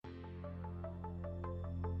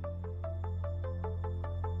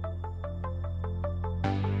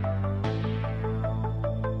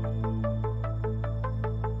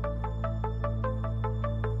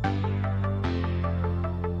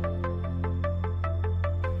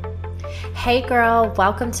Hey girl,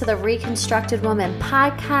 welcome to the Reconstructed Woman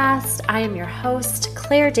podcast. I am your host,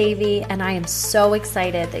 Claire Davey, and I am so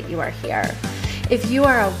excited that you are here. If you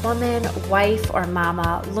are a woman, wife, or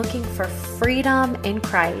mama looking for freedom in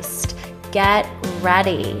Christ, get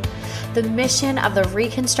ready. The mission of the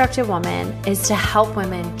Reconstructed Woman is to help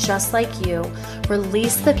women just like you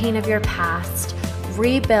release the pain of your past,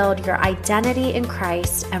 rebuild your identity in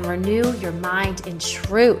Christ, and renew your mind in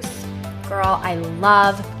truth. Girl, I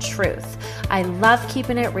love truth. I love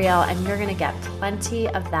keeping it real, and you're going to get plenty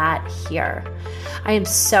of that here. I am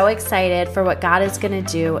so excited for what God is going to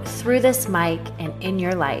do through this mic and in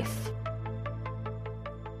your life.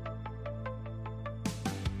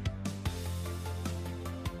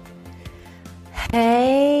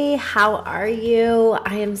 Hey, how are you?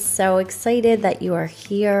 I am so excited that you are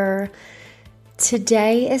here.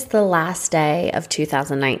 Today is the last day of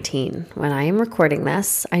 2019 when I am recording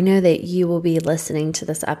this. I know that you will be listening to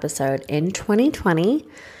this episode in 2020,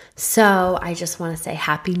 so I just want to say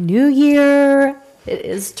Happy New Year. It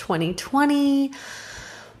is 2020.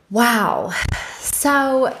 Wow.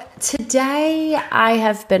 So today I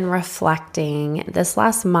have been reflecting, this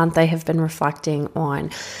last month I have been reflecting on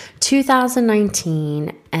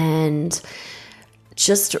 2019 and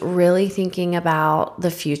just really thinking about the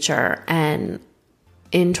future and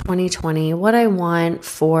in 2020, what I want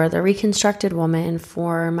for the Reconstructed Woman,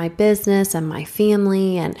 for my business and my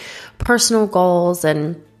family and personal goals.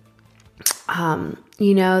 And,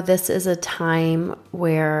 this is a time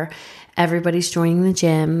where everybody's joining the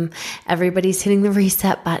gym, everybody's hitting the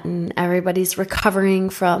reset button, everybody's recovering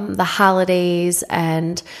from the holidays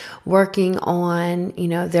and working on,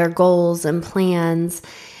 their goals and plans.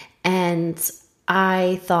 And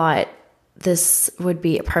I thought this would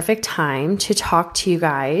be a perfect time to talk to you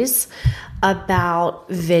guys about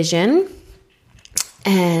vision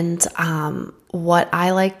and what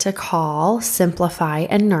I like to call simplify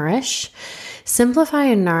and nourish. Simplify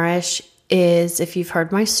and nourish is, if you've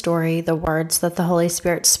heard my story, the words that the Holy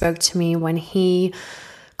Spirit spoke to me when He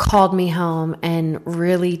called me home and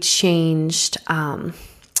really changed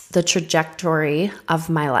the trajectory of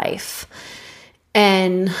my life.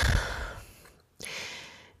 And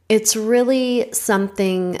it's really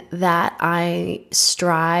something that I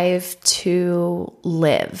strive to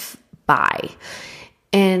live by.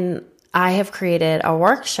 And I have created a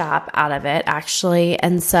workshop out of it, actually.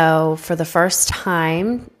 And so for the first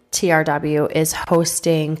time, TRW is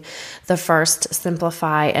hosting the first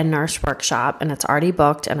Simplify and Nourish workshop, and it's already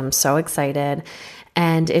booked, and I'm so excited.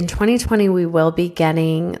 And in 2020, we will be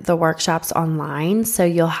getting the workshops online, so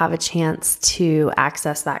you'll have a chance to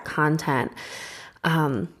access that content.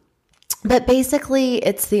 But basically,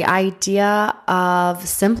 it's the idea of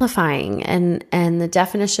simplifying, and the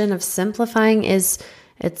definition of simplifying is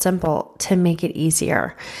it's simple, to make it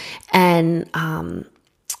easier. And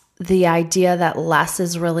the idea that less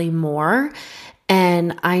is really more.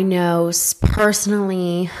 And I know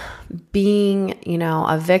personally, being,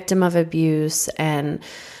 a victim of abuse and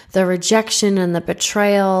the rejection and the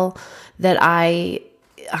betrayal that I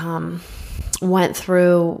went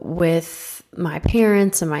through with my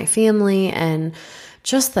parents and my family, and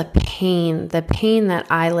just the pain that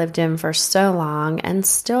I lived in for so long and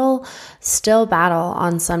still battle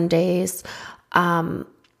on some days.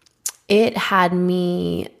 It had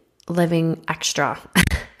me living extra.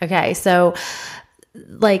 Okay. So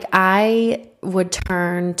I would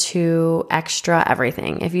turn to extra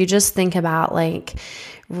everything. If you just think about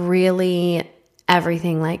really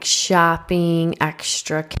everything, like shopping,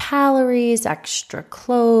 extra calories, extra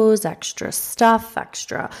clothes, extra stuff,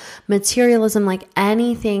 extra materialism,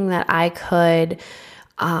 anything that I could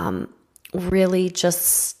really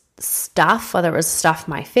just stuff, whether it was stuff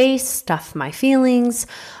my face, stuff my feelings,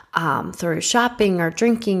 through shopping or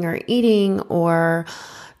drinking or eating, or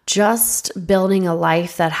just building a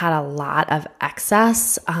life that had a lot of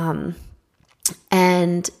excess.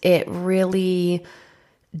 And it really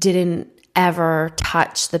didn't ever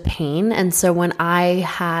touch the pain. And so when I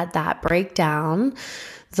had that breakdown,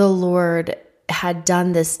 the Lord had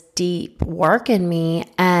done this deep work in me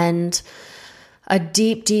and a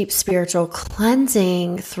deep, deep spiritual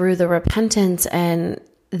cleansing through the repentance. And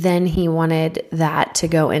then He wanted that to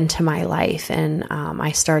go into my life. And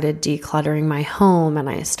I started decluttering my home, and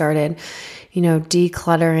I started,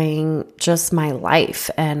 decluttering just my life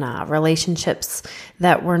and relationships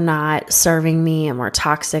that were not serving me and were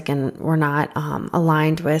toxic and were not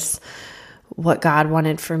aligned with what God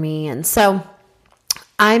wanted for me. And so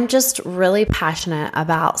I'm just really passionate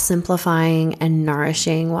about simplifying and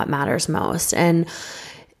nourishing what matters most. And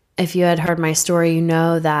if you had heard my story, you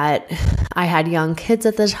know that I had young kids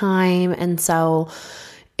at the time. And so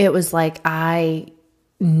it was like I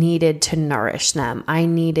needed to nourish them. I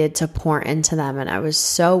needed to pour into them. And I was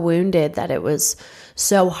so wounded that it was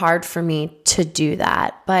so hard for me to do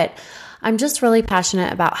that. But I'm just really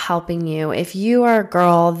passionate about helping you. If you are a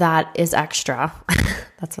girl that is extra,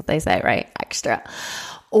 that's what they say, right? Extra.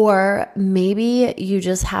 Or maybe you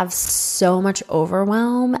just have so much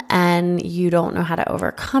overwhelm and you don't know how to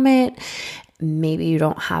overcome it. Maybe you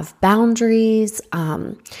don't have boundaries.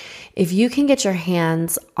 If you can get your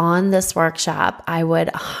hands on this workshop, I would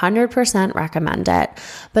 100% recommend it.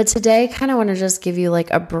 But today, I kind of want to just give you like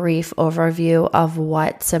a brief overview of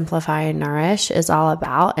what Simplify and Nourish is all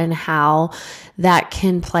about and how that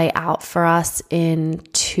can play out for us in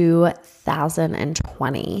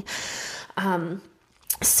 2020.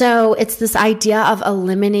 So it's this idea of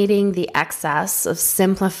eliminating the excess, of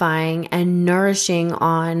simplifying and nourishing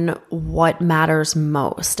on what matters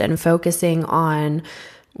most and focusing on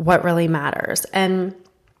what really matters. And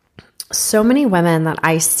so many women that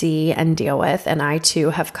I see and deal with, and I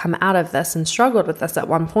too have come out of this and struggled with this at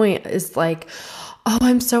one point, is like, oh,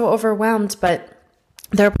 I'm so overwhelmed, but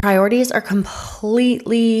their priorities are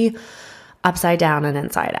completely upside down and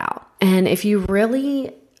inside out. And if you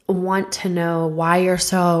really want to know why you're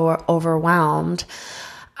so overwhelmed,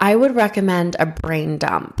 I would recommend a brain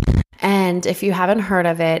dump. And if you haven't heard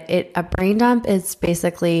of it, a brain dump is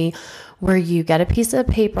basically where you get a piece of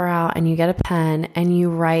paper out and you get a pen and you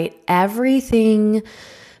write everything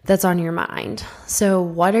that's on your mind. So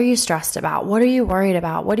what are you stressed about? What are you worried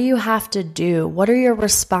about? What do you have to do? What are your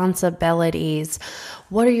responsibilities?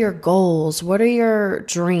 What are your goals? What are your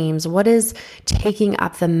dreams? What is taking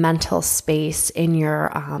up the mental space in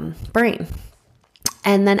your brain?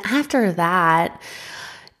 And then after that,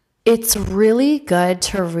 it's really good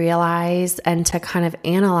to realize and to kind of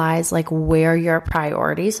analyze like where your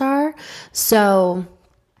priorities are. So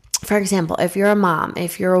for example, if you're a mom,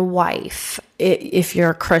 if you're a wife, if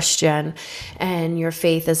you're a Christian and your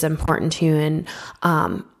faith is important to you, and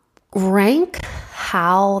rank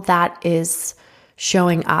how that is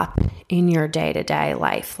showing up in your day-to-day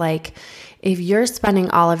life. Like if you're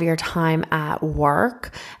spending all of your time at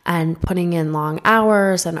work and putting in long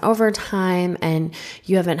hours and overtime and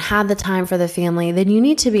you haven't had the time for the family, then you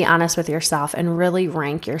need to be honest with yourself and really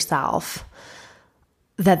rank yourself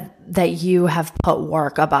that you have put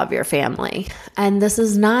work above your family. And this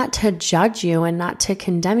is not to judge you and not to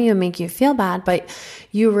condemn you and make you feel bad, but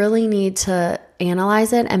you really need to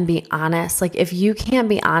analyze it and be honest. Like if you can't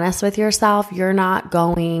be honest with yourself, you're not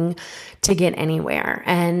going to get anywhere.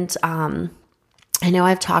 And I know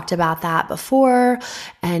I've talked about that before,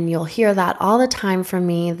 and you'll hear that all the time from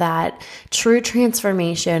me, that true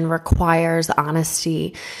transformation requires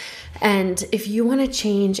honesty. And if you want to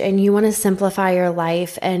change and you want to simplify your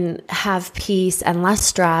life and have peace and less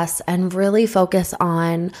stress and really focus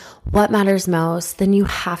on what matters most, then you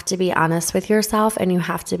have to be honest with yourself and you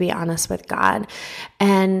have to be honest with God.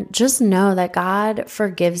 And just know that God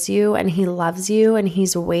forgives you and He loves you and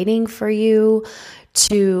He's waiting for you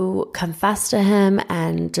to confess to Him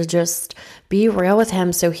and to just be real with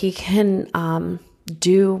Him so He can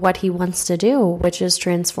do what He wants to do, which is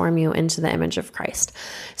transform you into the image of Christ.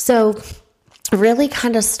 So really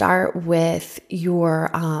kind of start with your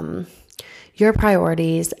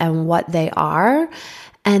priorities and what they are,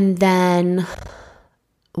 and then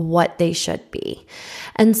what they should be.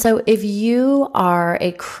 And so if you are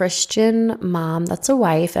a Christian mom that's a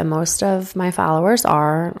wife, and most of my followers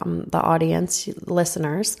are, the audience,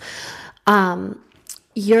 listeners,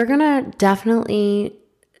 you're going to definitely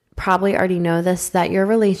probably already know this, that your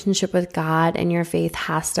relationship with God and your faith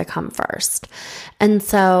has to come first. And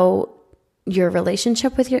so your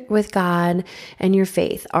relationship with God and your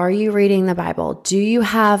faith. Are you reading the Bible? Do you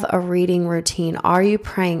have a reading routine? Are you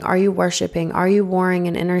praying? Are you worshiping? Are you warring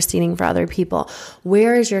and interceding for other people?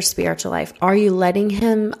 Where is your spiritual life? Are you letting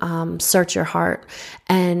Him search your heart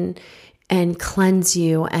and cleanse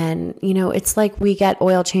you? And, it's like we get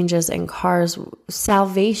oil changes in cars.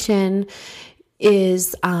 Salvation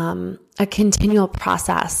is a continual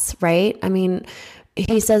process, right? I mean,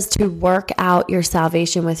 He says to work out your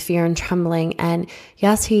salvation with fear and trembling. And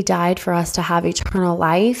yes, He died for us to have eternal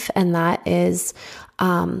life, and that is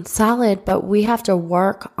solid, but we have to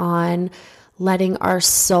work on letting our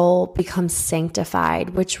soul become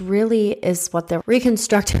sanctified, which really is what the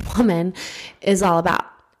reconstructed woman is all about.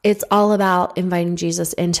 It's all about inviting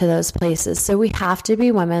Jesus into those places. So we have to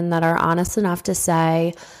be women that are honest enough to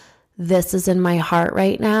say, this is in my heart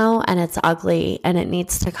right now and it's ugly and it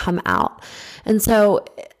needs to come out. And so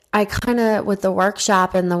I kind of, with the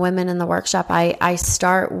workshop and the women in the workshop, I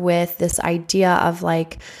start with this idea of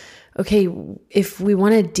like, okay, if we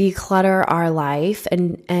want to declutter our life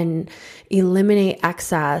and eliminate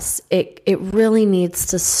excess, it really needs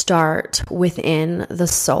to start within the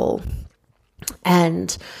soul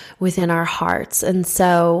and within our hearts. And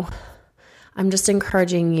so I'm just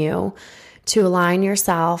encouraging you to align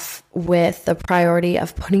yourself with the priority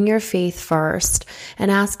of putting your faith first and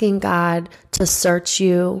asking God to search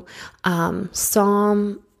you.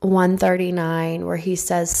 Psalm 139, where he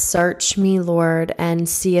says, "Search me, Lord, and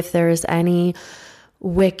see if there is any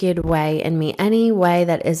wicked way in me, any way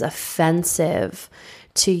that is offensive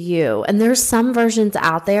to you." And there's some versions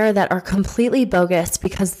out there that are completely bogus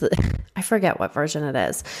because I forget what version it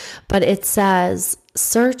is, but it says,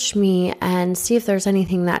 "Search me and see if there's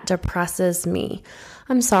anything that depresses me."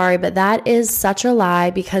 I'm sorry, but that is such a lie,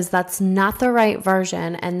 because that's not the right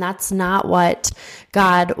version, and that's not what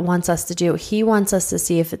God wants us to do. He wants us to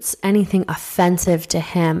see if it's anything offensive to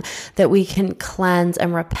him that we can cleanse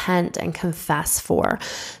and repent and confess for.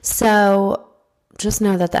 So just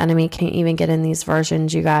know that the enemy can't even get in these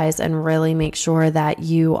versions, you guys, and really make sure that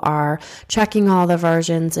you are checking all the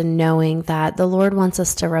versions and knowing that the Lord wants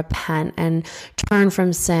us to repent and turn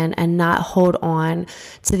from sin and not hold on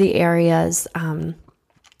to the areas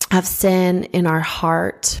of sin in our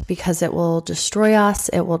heart, because it will destroy us.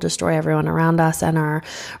 It will destroy everyone around us, and our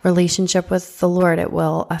relationship with the Lord, it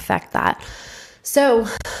will affect that. So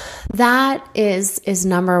that is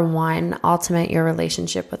number one, ultimate your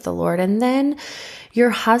relationship with the Lord. And then your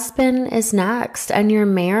husband is next, and your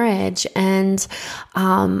marriage. And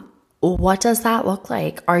what does that look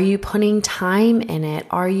like? Are you putting time in it?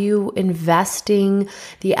 Are you investing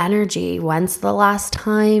the energy? When's the last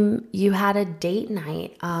time you had a date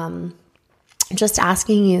night? Just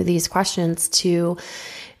asking you these questions to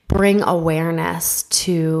bring awareness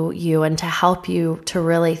to you and to help you to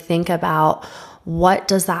really think about, what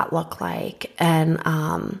does that look like? And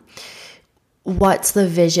what's the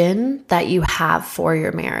vision that you have for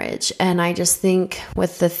your marriage? And I just think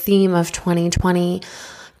with the theme of 2020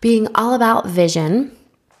 being all about vision,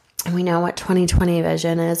 and we know what 2020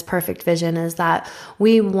 vision is, perfect vision, is that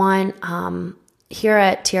we want, here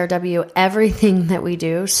at TRW, everything that we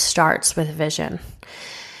do starts with vision.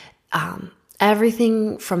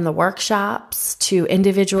 Everything from the workshops to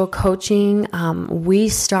individual coaching, we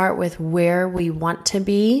start with where we want to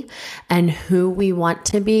be and who we want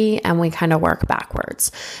to be, and we kind of work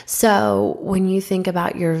backwards. So when you think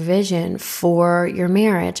about your vision for your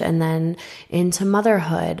marriage and then into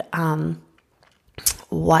motherhood,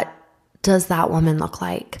 what does that woman look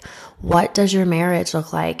like? What does your marriage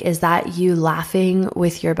look like? Is that you laughing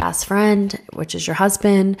with your best friend, which is your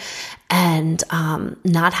husband, and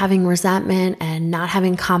not having resentment and not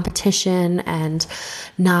having competition and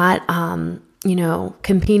not,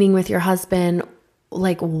 competing with your husband?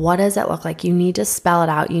 Like, what does it look like? You need to spell it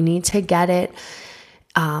out. You need to get it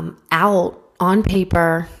out on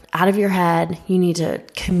paper, out of your head. You need to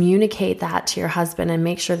communicate that to your husband and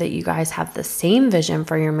make sure that you guys have the same vision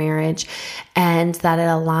for your marriage and that it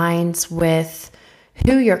aligns with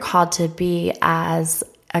who you're called to be as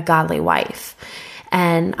a godly wife.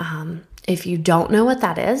 And if you don't know what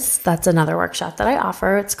that is, that's another workshop that I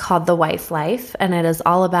offer. It's called The Wife Life, and it is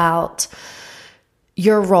all about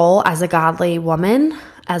your role as a godly woman,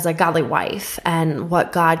 as a godly wife, and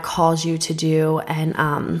what God calls you to do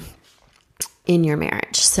and in your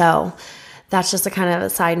marriage. So that's just a kind of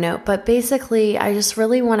a side note. But basically, I just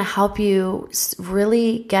really want to help you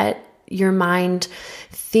really get your mind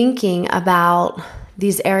thinking about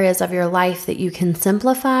these areas of your life that you can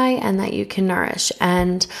simplify and that you can nourish.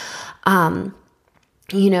 And,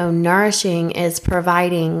 nourishing is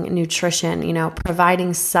providing nutrition,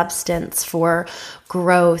 providing substance for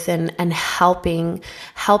growth and helping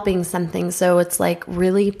something. So it's like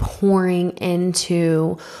really pouring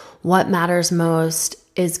into what matters most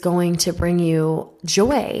is going to bring you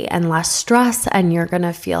joy and less stress, and you're going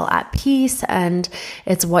to feel at peace, and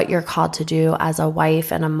it's what you're called to do as a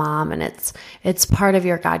wife and a mom, and it's part of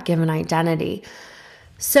your God-given identity.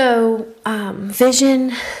 So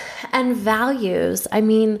vision and values. I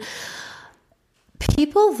mean,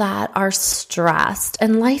 people that are stressed,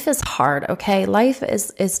 and life is hard, okay? Life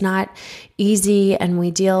is not easy, and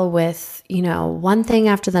we deal with, one thing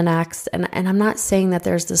after the next. And I'm not saying that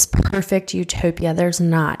there's this perfect utopia. There's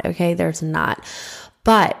not, okay? There's not.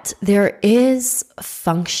 But there is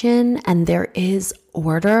function, and there is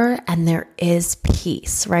order, and there is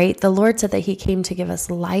peace, right? The Lord said that He came to give us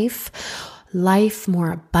life, life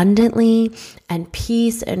more abundantly and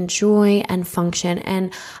peace and joy and function.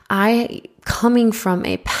 And I, coming from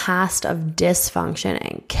a past of dysfunction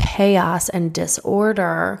and chaos and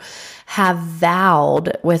disorder, have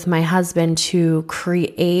vowed with my husband to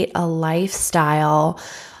create a lifestyle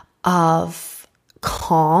of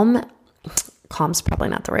calm. Calm's probably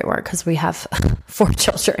not the right word because we have 4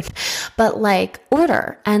 children, but like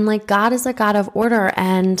order, and like God is a God of order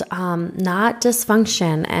and not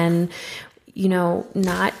dysfunction and,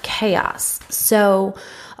 not chaos. So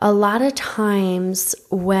a lot of times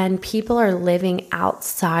when people are living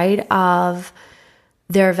outside of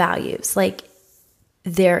their values, like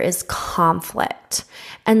there is conflict.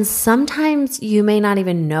 And sometimes you may not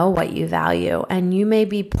even know what you value, and you may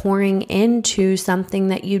be pouring into something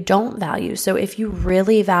that you don't value. So if you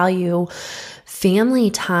really value family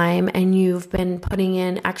time and you've been putting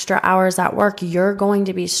in extra hours at work, you're going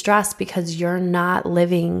to be stressed because you're not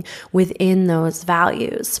living within those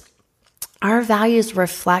values. Our values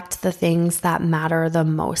reflect the things that matter the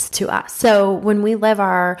most to us. So when we live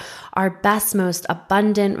our best, most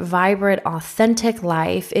abundant, vibrant, authentic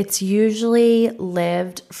life, it's usually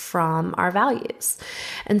lived from our values.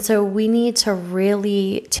 And so we need to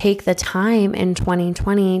really take the time in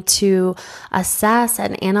 2020 to assess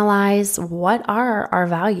and analyze what are our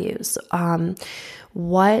values.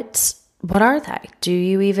 What are they? Do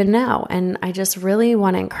you even know? And I just really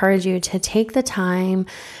want to encourage you to take the time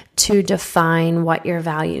to define what your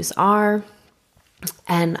values are.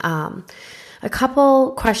 And a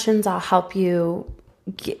couple questions I'll help you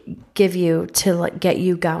give you to get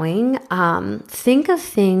you going. Think of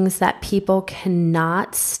things that people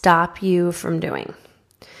cannot stop you from doing.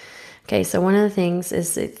 Okay, so one of the things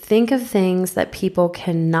is think of things that people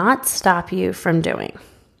cannot stop you from doing.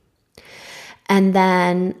 And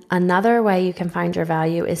then another way you can find your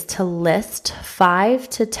value is to list 5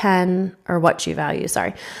 to 10, or what you value,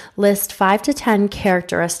 list 5 to 10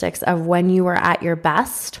 characteristics of when you were at your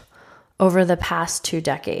best over the past 2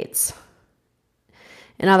 decades.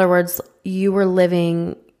 In other words, you were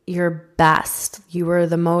living your best. You were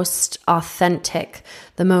the most authentic,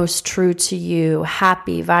 the most true to you,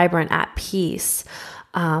 happy, vibrant, at peace.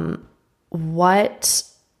 What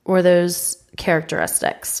were those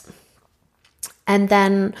characteristics? And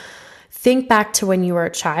then think back to when you were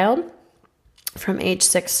a child from age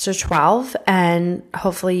 6 to 12, and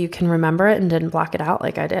hopefully you can remember it and didn't block it out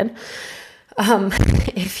like I did.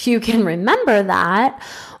 If you can remember that,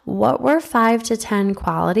 what were 5 to 10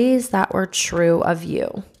 qualities that were true of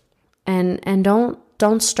you? And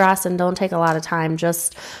don't stress and don't take a lot of time.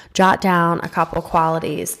 Just jot down a couple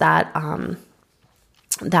qualities that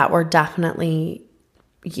were definitely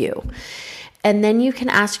you. And then you can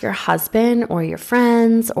ask your husband or your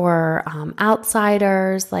friends or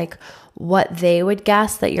outsiders, like what they would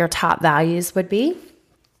guess that your top values would be.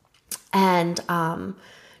 And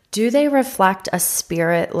do they reflect a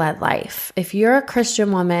spirit-led life? If you're a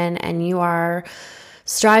Christian woman and you are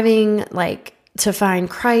striving to find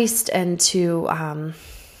Christ and to,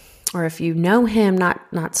 or if you know him,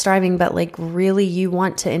 not striving, but really you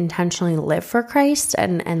want to intentionally live for Christ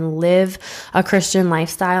and live a Christian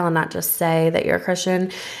lifestyle and not just say that you're a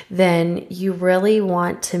Christian, then you really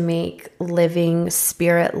want to make living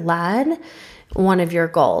spirit-led one of your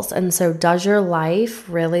goals. And so does your life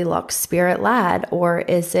really look spirit-led, or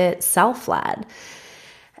is it self-led?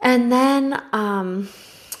 And then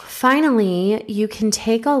finally, you can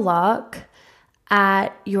take a look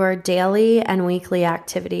at your daily and weekly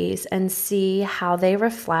activities and see how they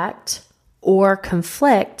reflect or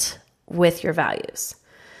conflict with your values.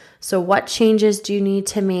 So what changes do you need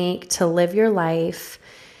to make to live your life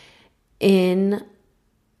in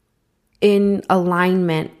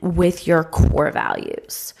alignment with your core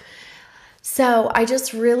values? So I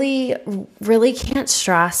just really, really can't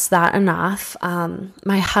stress that enough.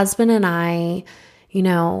 My husband and I,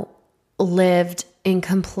 lived in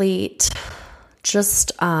complete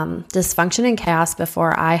dysfunction and chaos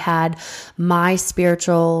before I had my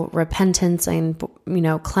spiritual repentance and,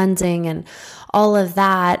 cleansing and all of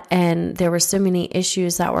that. And there were so many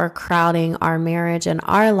issues that were crowding our marriage and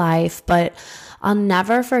our life, but I'll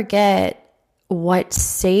never forget what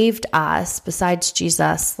saved us besides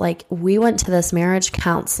Jesus. We went to this marriage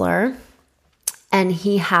counselor and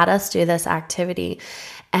he had us do this activity,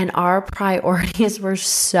 and our priorities were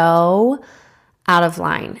so out of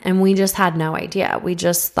line. And we just had no idea. We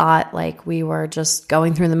just thought we were just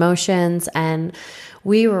going through the motions. And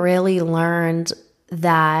we really learned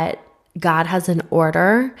that God has an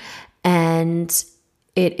order, and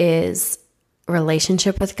it is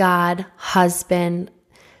relationship with God, husband,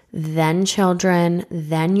 then children,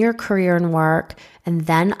 then your career and work, and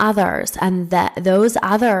then others. And those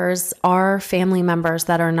others are family members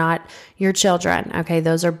that are not your children. Okay,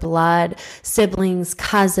 those are blood, siblings,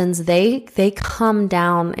 cousins. They come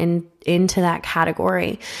down into that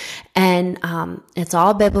category. And it's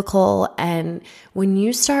all biblical. And when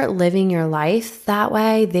you start living your life that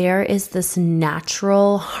way, there is this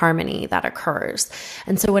natural harmony that occurs.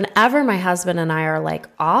 And so whenever my husband and I are like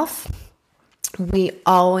off, we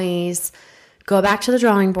always go back to the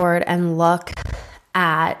drawing board and look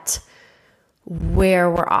at where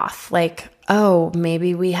we're off. Like, oh,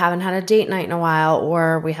 maybe we haven't had a date night in a while,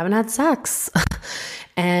 or we haven't had sex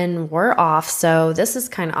and we're off. So this is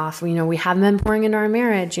kind of off. You know, we haven't been pouring into our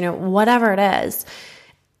marriage, you know, whatever it is.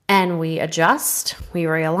 And we adjust, we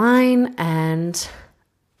realign, and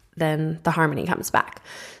then the harmony comes back.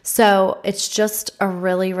 So it's just a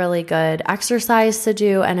really, really good exercise to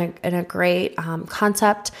do, and a great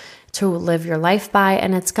concept to live your life by.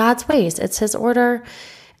 And it's God's ways. It's His order,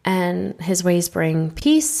 and His ways bring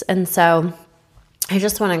peace. And so I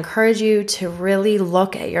just want to encourage you to really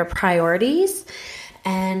look at your priorities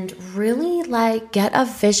and really get a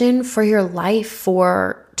vision for your life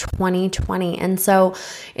for 2020. And so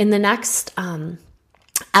in the next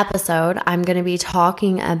episode, I'm going to be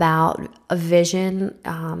talking about a vision,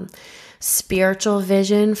 spiritual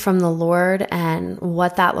vision from the Lord, and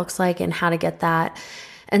what that looks like and how to get that.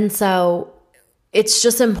 And so it's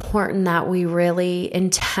just important that we really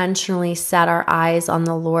intentionally set our eyes on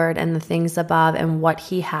the Lord and the things above and what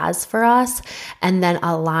He has for us, and then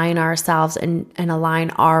align ourselves and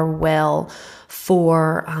align our will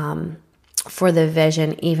for the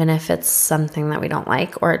vision, even if it's something that we don't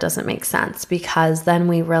like or it doesn't make sense, because then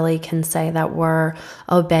we really can say that we're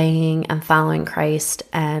obeying and following Christ,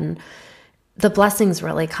 and the blessings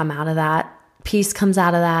really come out of that. Peace comes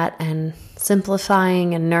out of that, and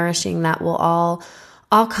simplifying and nourishing that will all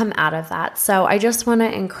come out of that. So I just want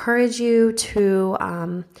to encourage you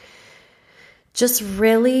to just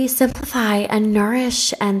really simplify and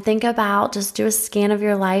nourish, and think about, just do a scan of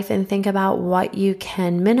your life and think about what you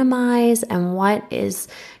can minimize and what is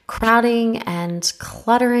crowding and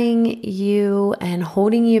cluttering you and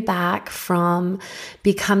holding you back from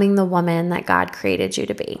becoming the woman that God created you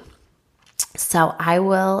to be. So I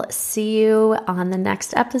will see you on the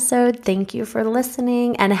next episode. Thank you for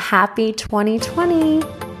listening, and happy 2020.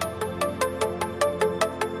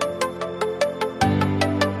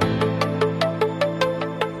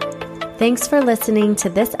 Thanks for listening to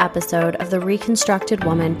this episode of the Reconstructed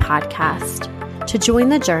Woman podcast. To join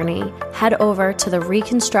the journey, head over to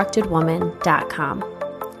thereconstructedwoman.com.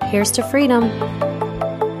 Here's to freedom.